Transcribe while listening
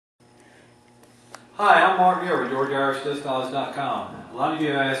Hi, I'm Mark Muir with GeorgeIrishDiscDogs.com. A lot of you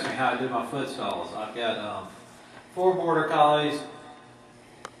have asked me how I do my foot stalls. I've got 4 border collies,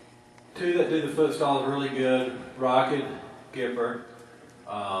 2 that do the foot stalls really good, Rocket, Gipper.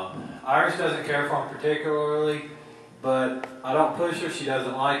 Irish doesn't care for them particularly, but I don't push her, she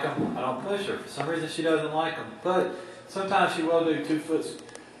doesn't like them. I don't push her, for some reason she doesn't like them. But sometimes she will do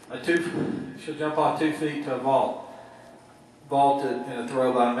she'll jump off 2 feet to a vault it in a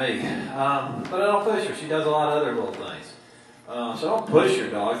throw by me. But I don't push her. She does a lot of other little things. So don't push your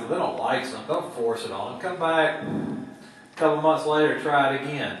dogs. If they don't like something, don't force it on them. Come back a couple months later, try it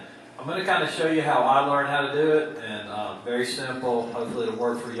again. I'm going to kind of show you how I learned how to do it, and very simple. Hopefully it'll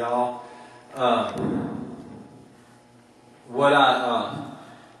work for y'all. What I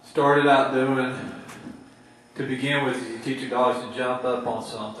started out doing to begin with is you teach your dogs to jump up on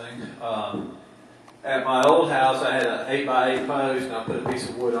something. At my old house, I had an 8x8 post, and I put a piece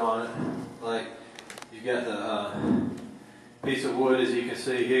of wood on it. Like you got the piece of wood, as you can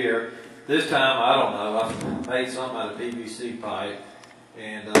see here. This time, I don't know, I made something out of PVC pipe,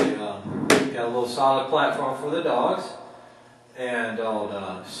 and I got a little solid platform for the dogs. And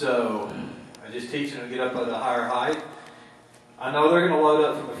so I just teach them to get up at a higher height. I know they're going to load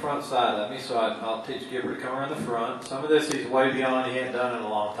up from the front side of me, so I'll teach Gipper to come around the front. Some of this he's way beyond. He hadn't done it in a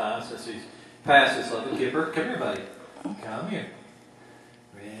long time since he's past this level. Gipper, come here, buddy. Come here.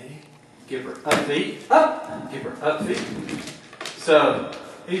 Ready? Gipper, up feet. Up. Gipper, up feet. So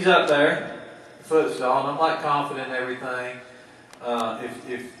he's up there, foot stall, and I'm like confident in everything.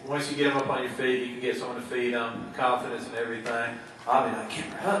 If once you get him up on your feet, you can get someone to feed him. Confidence in everything. I'll be like,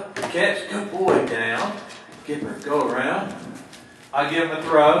 Gipper, up, catch, good boy, down. Gipper, go around. I give him a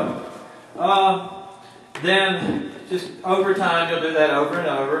throw. Then just over time, you'll do that over and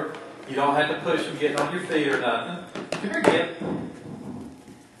over. You don't have to push him getting on your feet or nothing. Come here, Gip.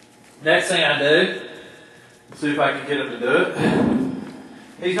 Next thing I do, see if I can get him to do it.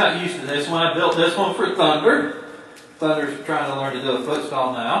 He's not used to this one. I built this one for Thunder. Thunder's trying to learn to do a foot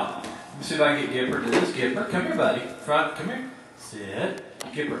stall now. Let me see if I can get Gipper to do this. Gipper, come here, buddy. Front, come here. Sit.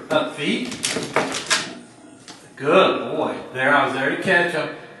 Gipper, up feet. Good boy. There, I was there to catch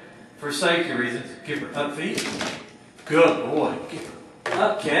him for safety reasons. Gipper, up feet. Good boy. Gipper,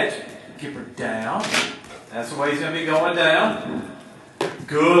 up, catch. Gipper, down. That's the way he's going to be going down.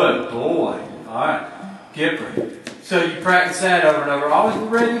 Good boy. All right. Gipper. So you practice that over and over. Always be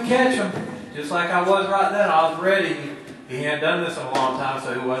ready to catch him. Just like I was right then. I was ready. He hadn't done this in a long time,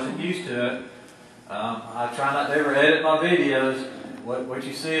 so he wasn't used to it. I try not to ever edit my videos. What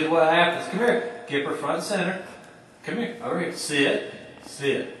you see is what happens. Come here. Gipper, front and center. Come here. Over here. Sit.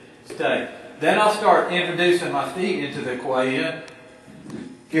 Sit. Stay. Then I'll start introducing my feet into the equation.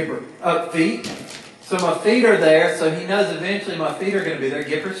 Gipper, up feet. So my feet are there, so he knows eventually my feet are going to be there.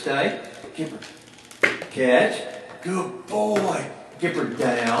 Gipper, stay. Gipper, catch. Good boy. Gipper,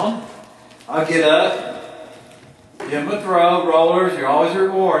 down. I'll get up. Give him a throw. Rollers, you're always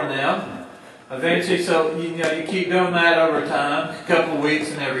rewarding them. Eventually, so you keep doing that over time, a couple of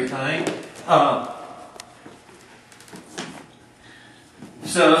weeks and everything.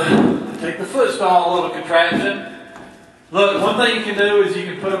 So take the foot stall, a little contraption. Look, one thing you can do is you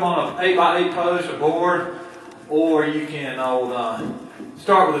can put them on an 8x8 post or board, or you can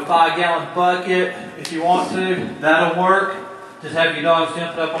start with a 5-gallon bucket if you want to. That'll work. Just have your dogs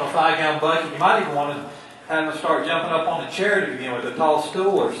jumping up on a 5-gallon bucket. You might even want to have them start jumping up on a chair to begin with, a tall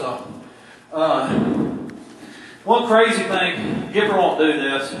stool or something. One crazy thing, Gipper won't do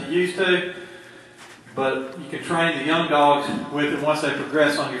this. He used to, but you can train the young dogs with it once they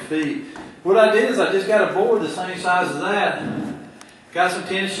progress on your feet. What I did is I just got a board the same size as that. Got some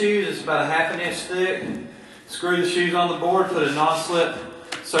tennis shoes, it's about a 1/2 inch thick. Screw the shoes on the board, put a non-slip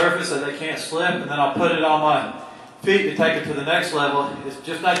surface so they can't slip, and then I'll put it on my feet to take it to the next level. It's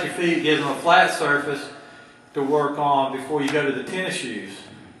just like your feet, it gives them a flat surface to work on before you go to the tennis shoes.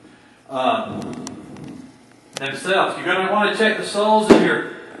 Themselves, you're going to want to check the soles of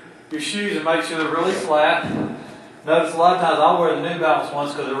your shoes and make sure they're really flat. Notice a lot of times I'll wear the New Balance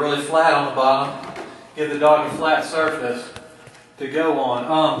ones because they're really flat on the bottom. Give the dog a flat surface to go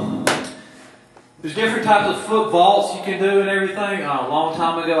on. There's different types of foot vaults you can do and everything. A long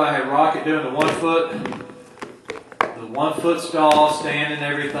time ago I had Rocket doing the 1 foot stall, stand and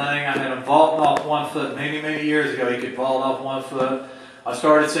everything. I had him vaulting off 1 foot many years ago. He could vault off 1 foot. I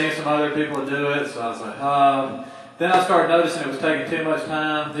started seeing some other people do it, so I was like, Then I started noticing it was taking too much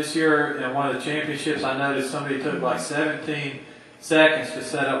time. This year, in one of the championships, I noticed somebody took like 17 seconds to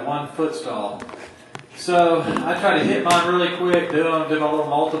set up 1 foot stall. So I try to hit mine really quick, do my little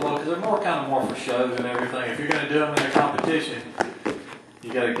multiple, because they're more for shows and everything. If you're going to do them in a competition, you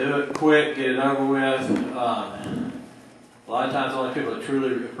You got to do it quick, get it over with. A lot of times, the only people that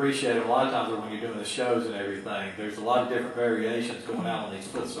truly appreciate it, a lot of times, are when you're doing the shows and everything. There's a lot of different variations going out on these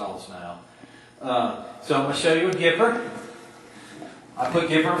foot stalls now. So I'm going to show you a Gipper. I put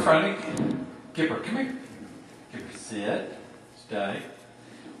Gipper in front of you. Gipper, come here. Gipper, sit, stay.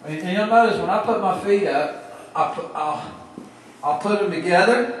 And you'll notice when I put my feet up, I'll put them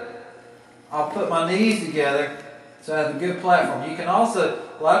together. I'll put my knees together so I have a good platform. You can also,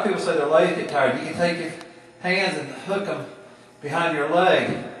 a lot of people say their legs get tired. You can take your hands and hook them behind your leg.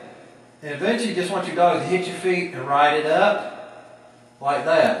 And eventually you just want your dog to hit your feet and ride it up like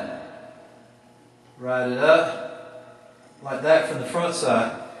that. Ride it up like that from the front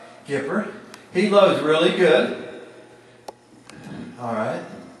side. Gipper. He loads really good. All right.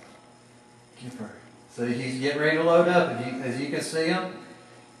 Gipper. So he's getting ready to load up. As you can see him,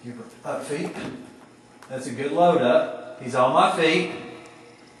 Gipper up feet. That's a good load up. He's on my feet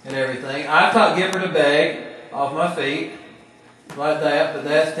and everything. I taught Gipper to beg off my feet like that, but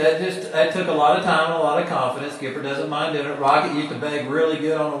that took a lot of time and a lot of confidence. Gipper doesn't mind doing it. Rocket used to beg really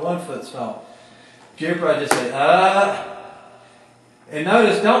good on a 1-foot stall. Gipper, I just say, And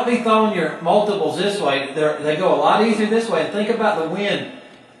notice, don't be throwing your multiples this way. They go a lot easier this way. And think about the wind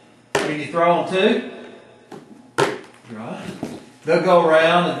when you throw them too. Right. They'll go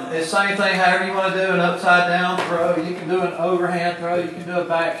around, and it's the same thing however you want to do an upside down throw. You can do an overhand throw. You can do a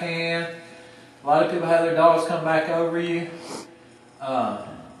backhand. A lot of people have their dogs come back over you.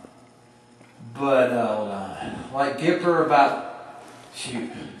 Like Gipper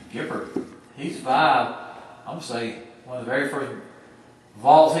Gipper, he's 5. I'm going to say one of the very first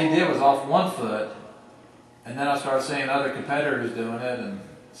vaults he did was off 1 foot. And then I started seeing other competitors doing it. And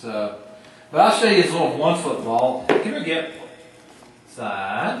so, but I'll show you his little 1-foot vault. Come here, Gip.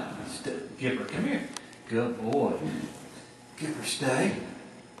 Side. Gipper, come here. Good boy. Gipper, stay.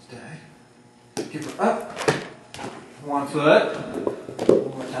 Stay. Gipper, up. 1 foot.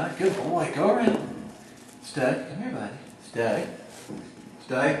 One more time. Good boy. Go around. Stay. Come here, buddy. Stay.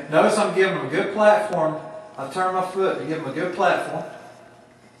 Stay. Notice I'm giving him a good platform. I turn my foot to give him a good platform.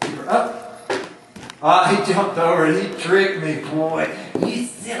 Gipper, up. He jumped over it. He tricked me, boy. You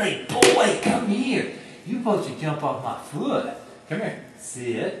silly boy. Come here. You're supposed to jump off my foot. Come here.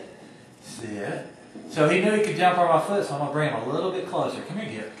 Sit. Sit. So he knew he could jump off my foot, so I'm going to bring him a little bit closer. Come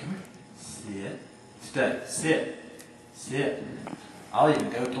here, Gip. Come here. Sit. Stay. Sit. Sit. I'll even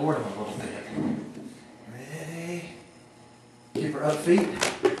go toward him a little bit. Ready? Gipper up feet.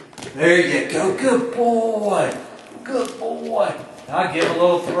 There you go. Good boy. Good boy. Now I give a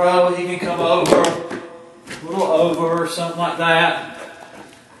little throw. He can come over. A little over or something like that.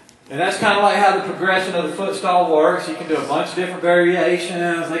 And that's kind of like how the progression of the foot stall works. You can do a bunch of different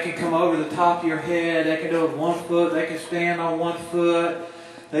variations. They can come over the top of your head. They can do it with 1 foot. They can stand on 1 foot.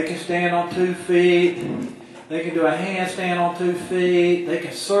 They can stand on 2 feet. They can do a handstand on 2 feet. They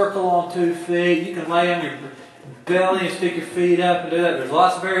can circle on 2 feet. You can lay on your belly and stick your feet up and do that. There's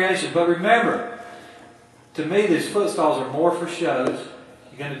lots of variations. But remember, to me, these foot stalls are more for shows.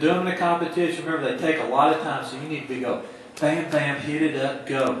 You're going to do them in a competition. Remember, they take a lot of time, so you need to go bam, bam, hit it up,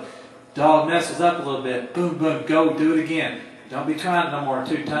 go. Dog messes up a little bit, boom, boom, go, do it again. Don't be trying it no more than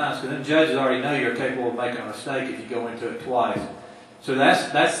 2 times, because then judges already know you're capable of making a mistake if you go into it twice. So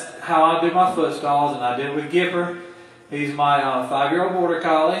that's how I do my foot stalls, and I did it with Gipper. He's my 5-year-old border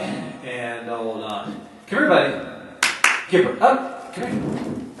collie, and come here, buddy. Gipper, up, come here.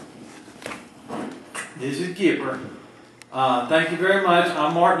 This is Gipper. Thank you very much.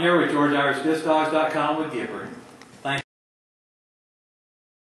 I'm Martin here with GeorgeIrishDiscDogs.com with Gipper.